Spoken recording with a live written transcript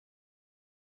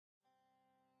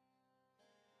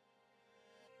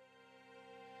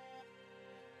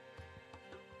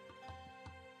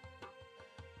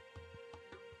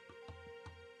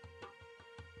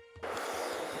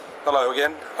Hello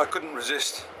again. I couldn't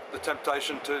resist the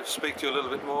temptation to speak to you a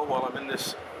little bit more while I'm in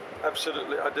this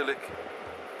absolutely idyllic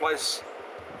place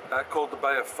called the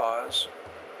Bay of Fires,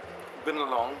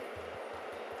 Binalong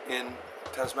in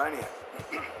Tasmania.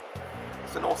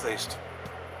 It's the northeast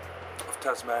of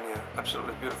Tasmania.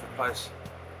 Absolutely beautiful place,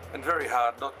 and very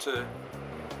hard not to,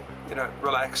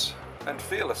 relax and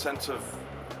feel a sense of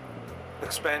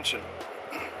expansion.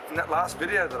 In that last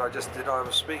video that I just did, I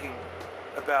was speaking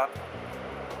about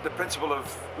the principle of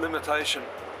limitation,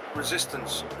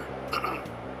 resistance,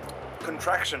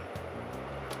 contraction,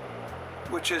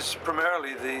 which is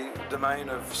primarily the domain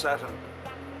of Saturn.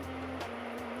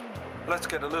 Let's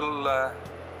get a little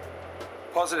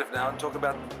positive now and talk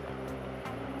about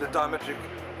the diametric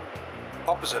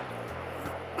opposite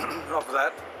of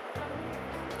that,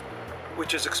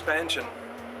 which is expansion,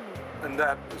 and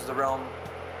that is the realm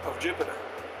of Jupiter.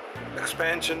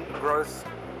 Expansion, growth,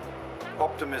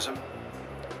 optimism,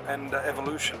 and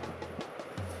evolution.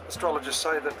 Astrologers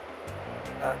say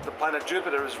that the planet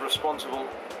Jupiter is responsible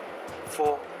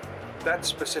for that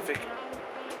specific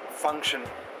function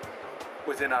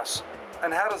within us.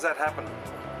 And how does that happen?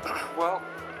 Well,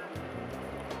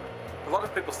 a lot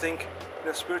of people think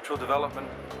in spiritual development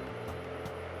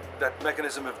that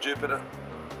mechanism of Jupiter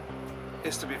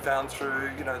is to be found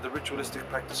through, the ritualistic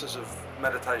practices of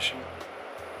meditation,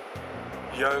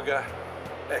 yoga,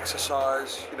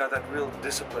 exercise, that real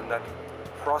discipline, that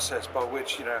process by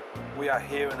which, we are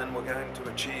here and then we're going to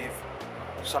achieve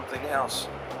something else.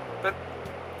 But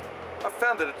I've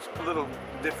found that it's a little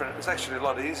different. It's actually a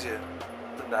lot easier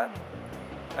than that.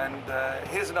 And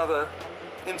here's another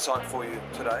insight for you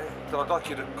today that I'd like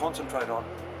you to concentrate on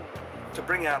to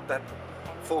bring out that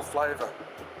full flavor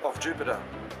of Jupiter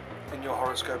in your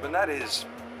horoscope. And that is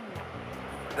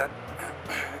that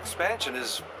expansion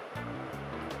is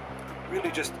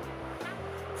really just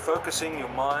focusing your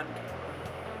mind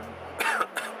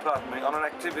pardon me, on an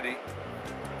activity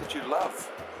that you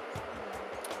love.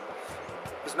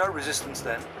 There's no resistance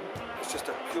then. It's just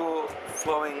a pure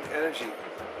flowing energy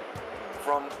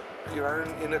from your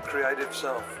own inner creative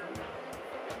self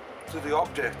to the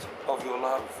object of your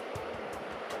love.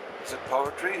 Is it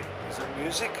poetry? Is it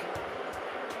music?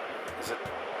 Is it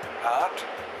art?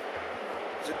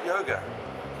 Is it yoga?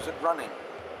 Is it running?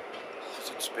 Is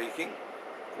it speaking?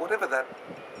 Whatever that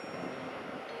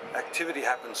activity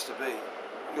happens to be,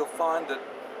 you'll find that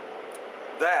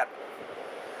that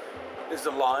is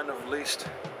the line of least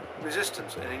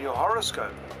resistance. And in your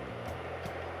horoscope,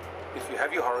 if you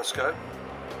have your horoscope,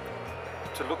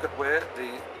 to look at where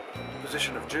the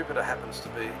position of Jupiter happens to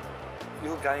be,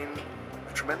 you'll gain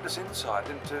a tremendous insight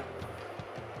into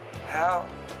how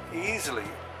easily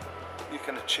you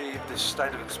can achieve this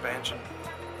state of expansion,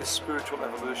 this spiritual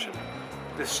evolution,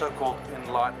 this so-called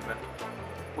enlightenment,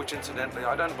 which incidentally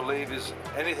I don't believe is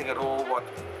anything at all what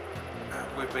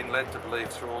we've been led to believe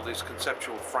through all these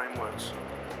conceptual frameworks.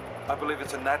 I believe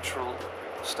it's a natural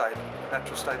state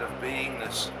of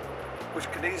beingness,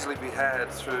 which can easily be had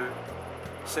through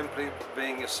simply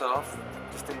being yourself,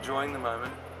 just enjoying the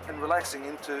moment and relaxing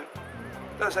into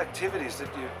those activities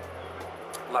that you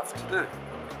love to do.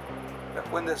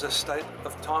 When there's a state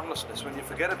of timelessness, when you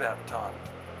forget about time,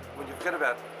 when you forget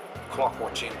about clock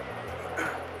watching,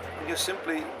 and you're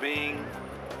simply being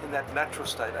in that natural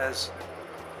state, as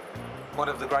one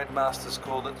of the great masters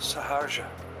called it, Sahaja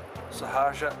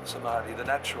Samadhi, the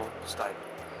natural state.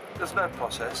 There's no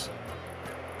process,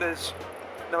 there's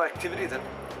no activity that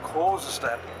causes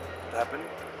that to happen.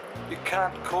 You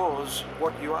can't cause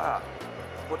what you are.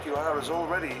 What you are is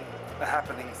already a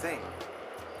happening thing,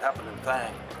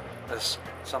 as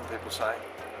some people say.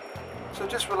 So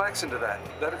just relax into that.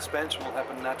 That expansion will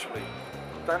happen naturally.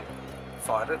 Don't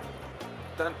fight it.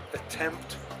 Don't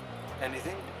attempt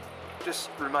anything. Just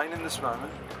remain in this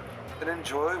moment and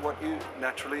enjoy what you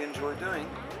naturally enjoy doing,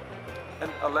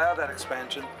 and allow that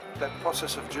expansion, that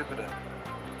process of Jupiter,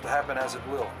 to happen as it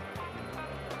will.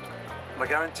 And I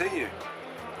guarantee you,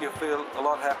 you'll feel a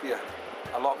lot happier,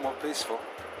 a lot more peaceful,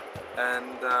 and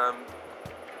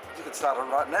you can start it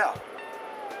right now.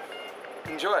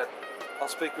 Enjoy it. I'll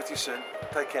speak with you soon.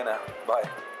 Take care now. Bye.